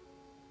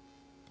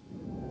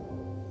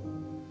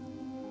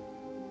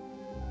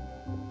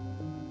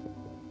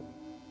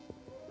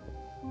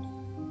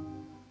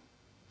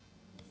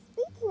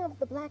 Speaking of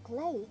the Black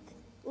Lake,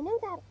 you know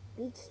that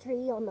beech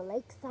tree on the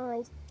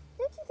lakeside?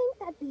 Don't you think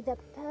that'd be the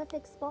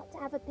perfect spot to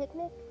have a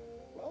picnic?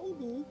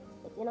 Maybe,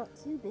 if you're not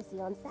too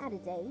busy on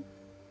Saturday,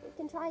 we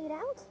can try it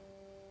out.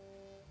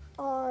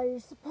 I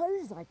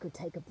suppose I could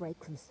take a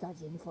break from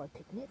studying for a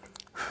picnic.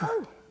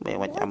 Oh, Banyak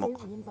why macam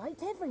don't we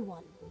invite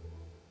everyone?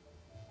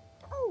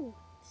 Oh,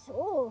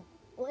 sure.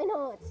 Why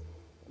not?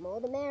 The more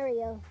the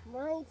merrier,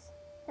 right?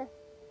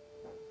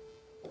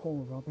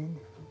 Poor Robin.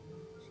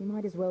 She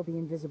might as well be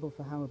invisible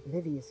for how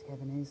oblivious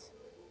Kevin is.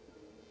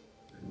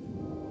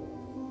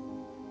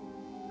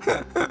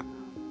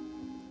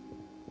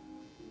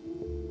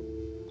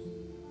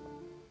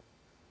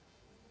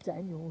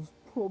 Daniel's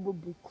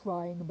probably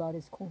crying about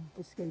his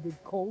confiscated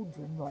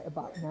cauldron right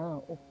about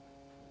now.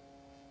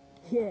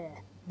 Yeah,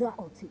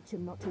 that'll teach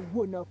him not to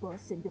one-up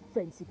us in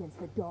defense against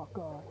the dark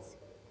arts.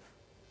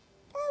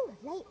 Oh,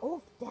 lay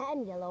off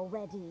Daniel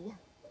already.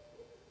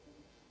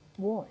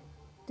 Why?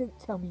 Don't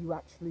tell me you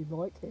actually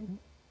like him.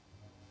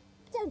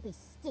 Don't be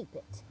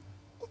stupid.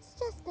 It's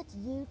just that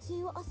you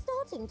two are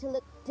starting to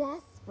look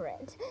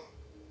desperate.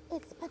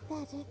 It's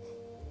pathetic.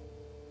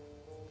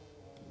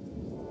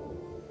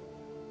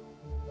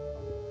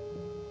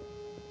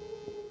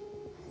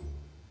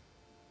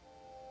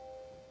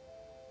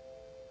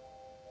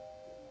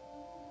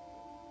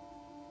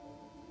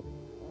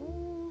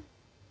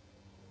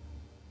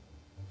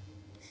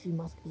 She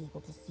must be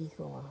able to see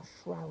through our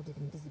shrouded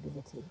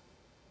invisibility.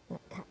 That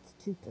cat's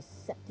too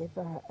perceptive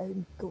for her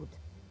own good.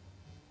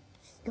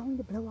 She's going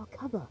to blow our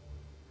cover.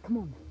 Come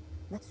on,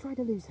 let's try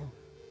to lose her.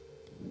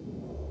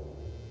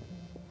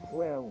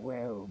 Well,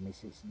 well,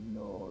 Mrs.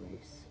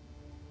 Norris.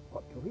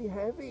 What do we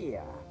have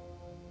here?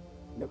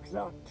 Looks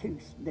like two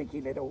sneaky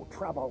little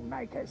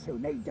troublemakers who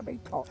need to be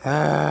taught.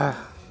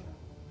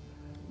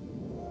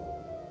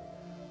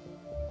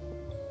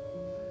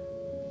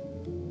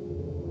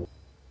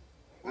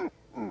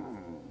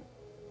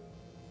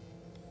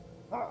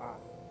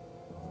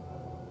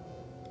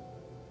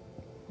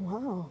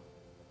 Wow.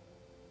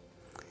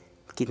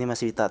 Kini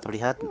masih tak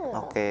terlihat.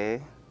 Oke.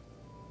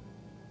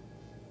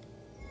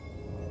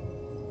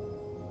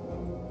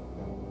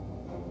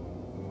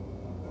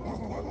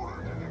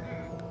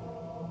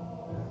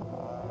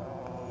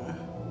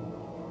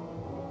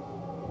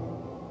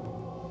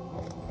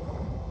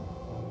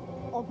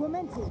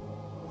 Augmented.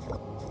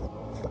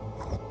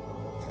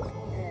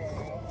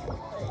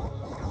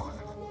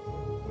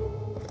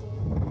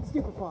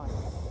 Stupefy.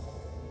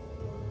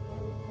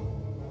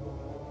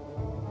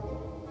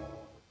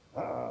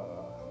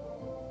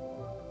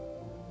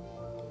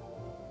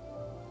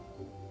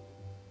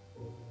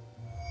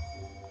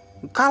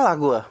 kalah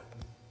gue.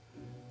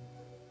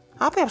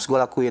 Apa yang harus gue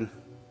lakuin?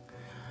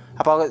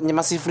 Apa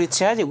masih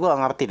fleet-nya aja, gue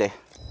gak ngerti deh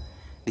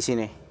di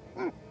sini.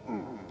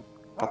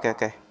 Oke.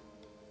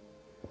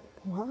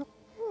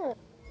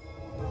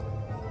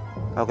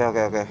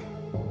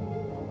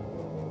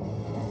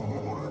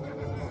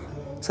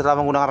 Setelah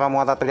menggunakan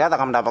ramuan tatriat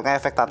akan mendapatkan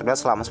efek tatriat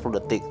selama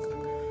 10 detik.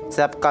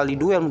 Setiap kali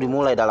duel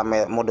dimulai dalam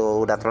mode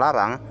udah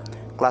terlarang,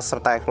 kelas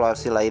serta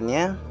eksplorasi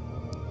lainnya.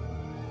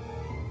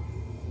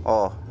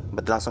 Oh,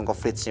 berarti langsung ke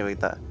fleet-nya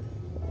kita.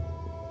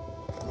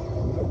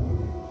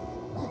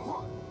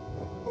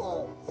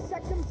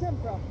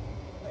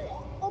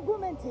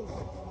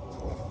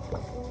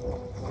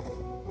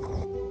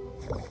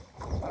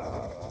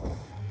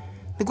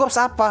 Ini gue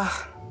harus apa?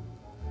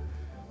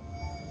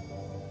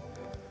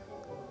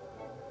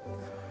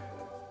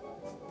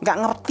 Gak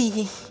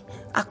ngerti.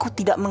 Aku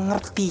tidak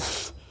mengerti.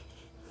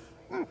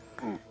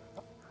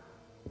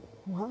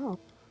 Wow.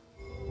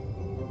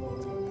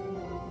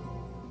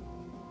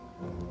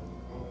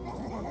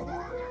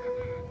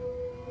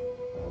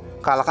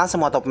 Kalahkan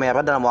semua top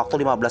merah dalam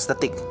waktu 15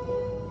 detik.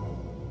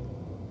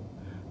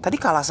 Tadi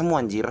kalah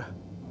semua anjir.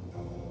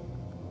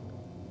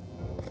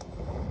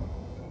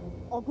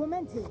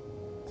 Augmenti.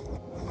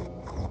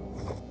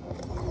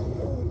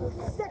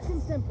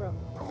 Second Sempra.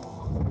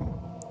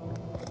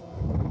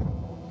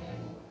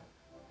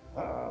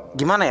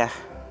 Gimana ya?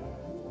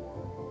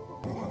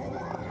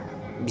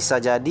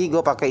 Bisa jadi gue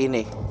pakai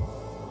ini.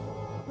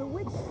 The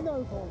Witch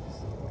Snowballs.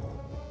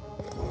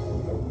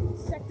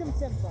 Second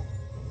Sempra.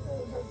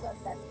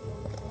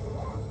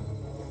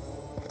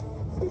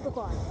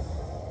 Stupefy.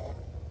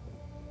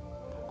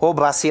 Oh,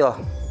 berhasil.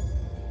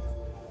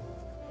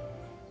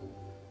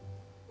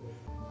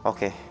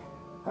 Oke.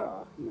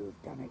 Oh, you've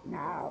done it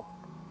now.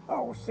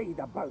 I'll see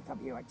the both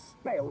of you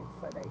expelled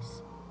for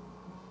this.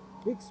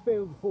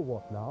 Expelled for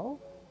what now?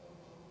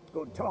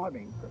 Good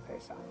timing,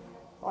 Professor.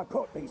 I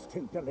caught these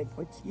two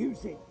delinquents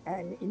using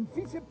an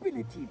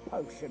invisibility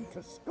potion to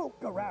skulk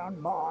around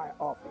my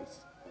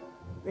office.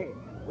 Then,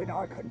 when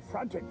I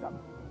confronted them,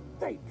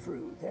 they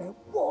drew their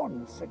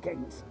wands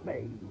against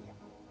me.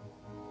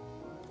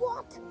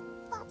 What?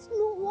 That's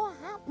not what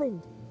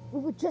happened. We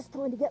were just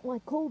trying to get my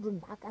cauldron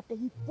back after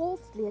he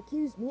falsely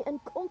accused me and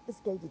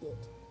confiscated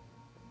it.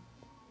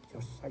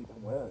 Just say the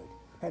word,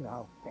 and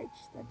I'll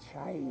fetch the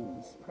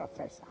chains,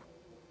 Professor.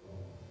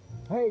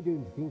 I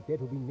don't think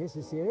that will be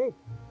necessary.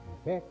 In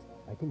fact,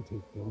 I can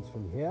take things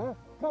from here.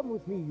 Come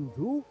with me, you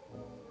two.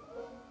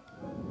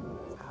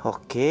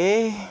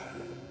 Oke.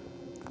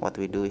 What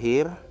we do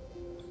here?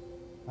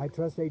 I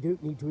trust I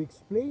don't need to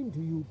explain to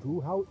you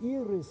two how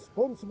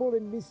irresponsible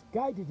and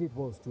misguided it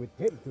was to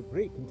attempt to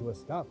break into a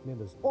staff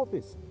member's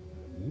office,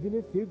 even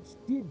if Filch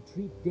did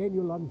treat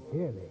Daniel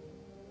unfairly.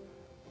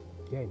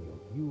 Daniel,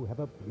 you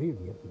have a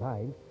brilliant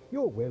mind.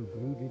 Your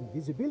well-brewed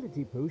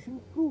invisibility potion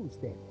proves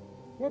that.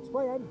 That's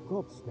why I'm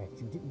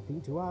gobsmacked you didn't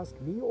think to ask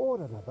me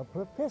or another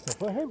professor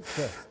for help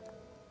first.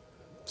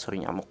 Sorry,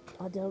 nyamuk.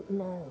 I don't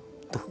know.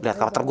 Tuh, lihat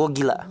karakter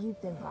gue gila. You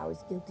think I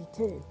was guilty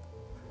too?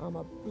 I'm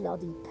a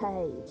bloody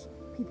page.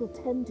 People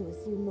tend to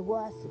assume the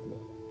worst of me.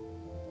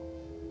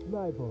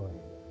 My boy,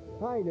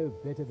 I know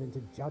better than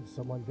to judge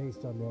someone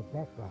based on their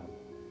background.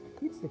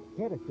 It's the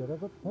character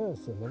of a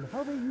person and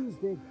how they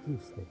use their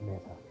gifts that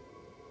matter.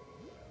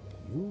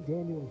 You,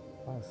 Daniel,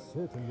 are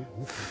certainly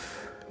gifted.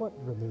 What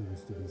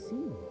remains to be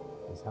seen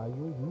is how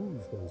you'll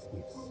use those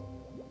gifts.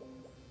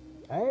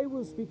 I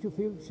will speak to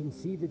Filch and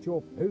see that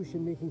your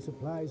potion-making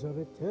supplies are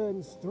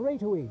returned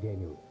straight away,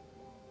 Daniel.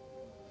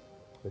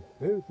 But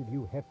both of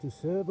you have to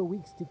serve a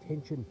week's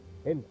detention,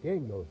 and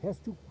Daniel has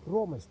to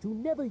promise to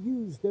never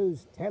use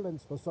those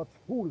talents for such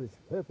foolish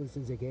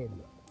purposes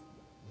again.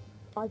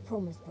 I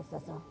promise,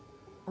 Professor.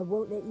 I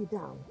won't let you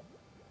down.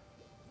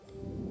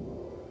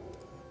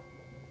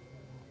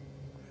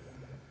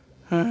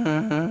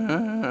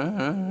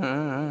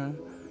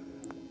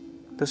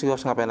 Terus gue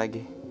harus ngapain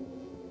lagi?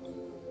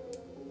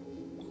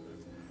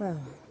 Well,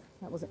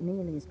 that wasn't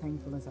nearly as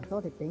painful as I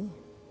thought it'd be.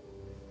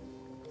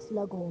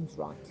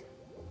 Slughorn's right.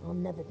 I'll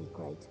never be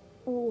great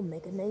or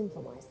make a name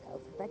for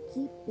myself if I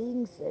keep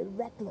being so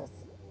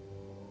reckless.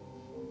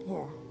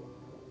 Here,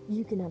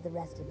 you can have the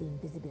rest of the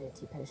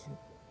invisibility potion.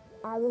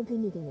 I won't be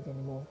needing it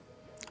anymore.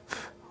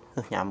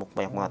 Nyamuk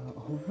banyak banget.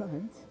 All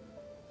right.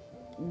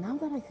 Now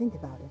that I think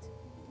about it,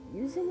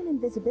 using an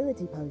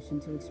invisibility potion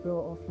to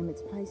explore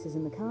off-limits places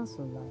in the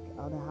castle, like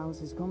other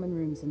houses, common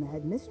rooms, and the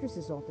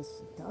headmistress's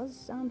office, does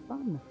sound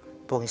fun.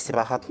 Pung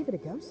istirahat. Give it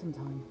a go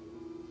sometime.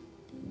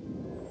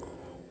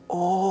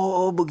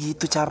 Oh,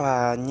 begitu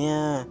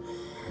caranya.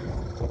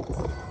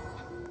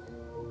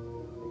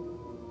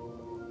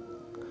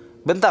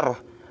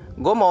 Bentar,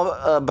 gue mau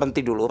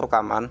berhenti dulu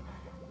rekaman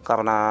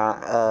karena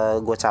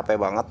gue capek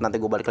banget. Nanti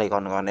gue balik lagi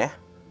kawan-kawan ya.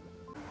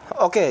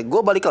 Oke,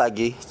 gue balik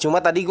lagi. Cuma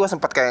tadi gue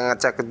sempat kayak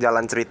ngecek ke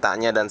jalan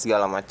ceritanya dan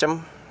segala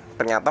macem.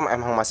 Ternyata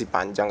emang masih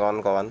panjang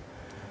kawan-kawan.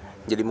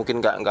 Jadi mungkin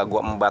nggak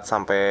gue embat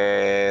sampai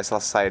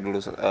selesai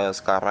dulu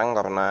sekarang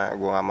karena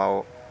gue nggak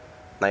mau.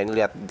 Nah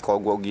ini lihat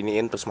kalau gue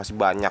giniin terus masih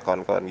banyak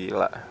kawan-kawan,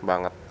 gila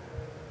banget.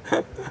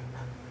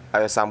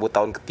 ayo sambut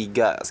tahun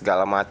ketiga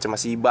segala macam,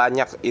 masih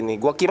banyak ini.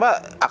 Gua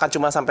kira akan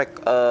cuma sampai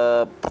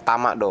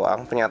pertama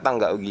doang, ternyata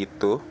nggak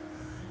begitu.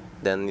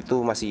 Dan itu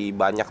masih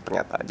banyak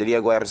ternyata. Jadi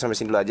ya gue harus sampai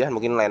sini dulu aja.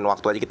 Mungkin lain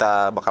waktu aja kita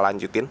bakal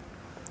lanjutin.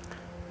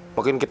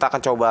 Mungkin kita akan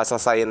coba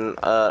selesain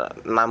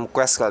 6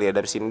 quest kali ya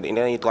dari sini.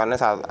 Ini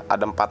hitungannya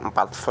ada 4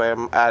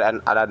 frame,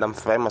 ada 6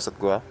 frame maksud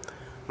gue.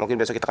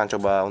 Mungkin besok kita akan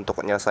coba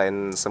untuk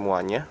nyelesain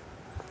semuanya.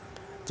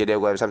 Jadi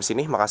gue sampai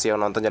sini. Makasih yang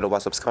nonton, jangan lupa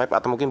subscribe.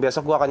 Atau mungkin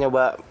besok gue akan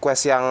nyoba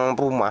quest yang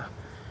rumah.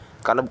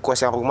 Karena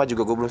quest yang rumah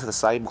juga gue belum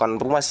selesai. Bukan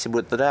rumah sih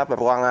sebetulnya,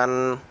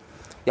 ruangan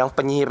yang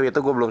penyihir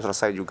itu gue belum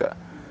selesai juga.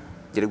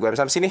 Jadi gue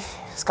sampai sini.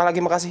 Sekali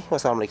lagi makasih.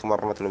 Wassalamualaikum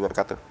warahmatullahi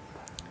wabarakatuh.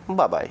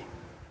 Bye bye.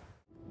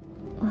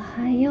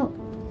 Ohayo,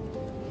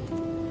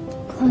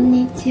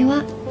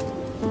 konnichiwa,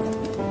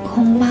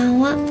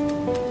 konbanwa.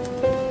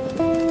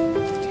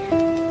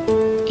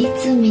 い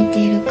つ見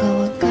てるか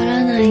わ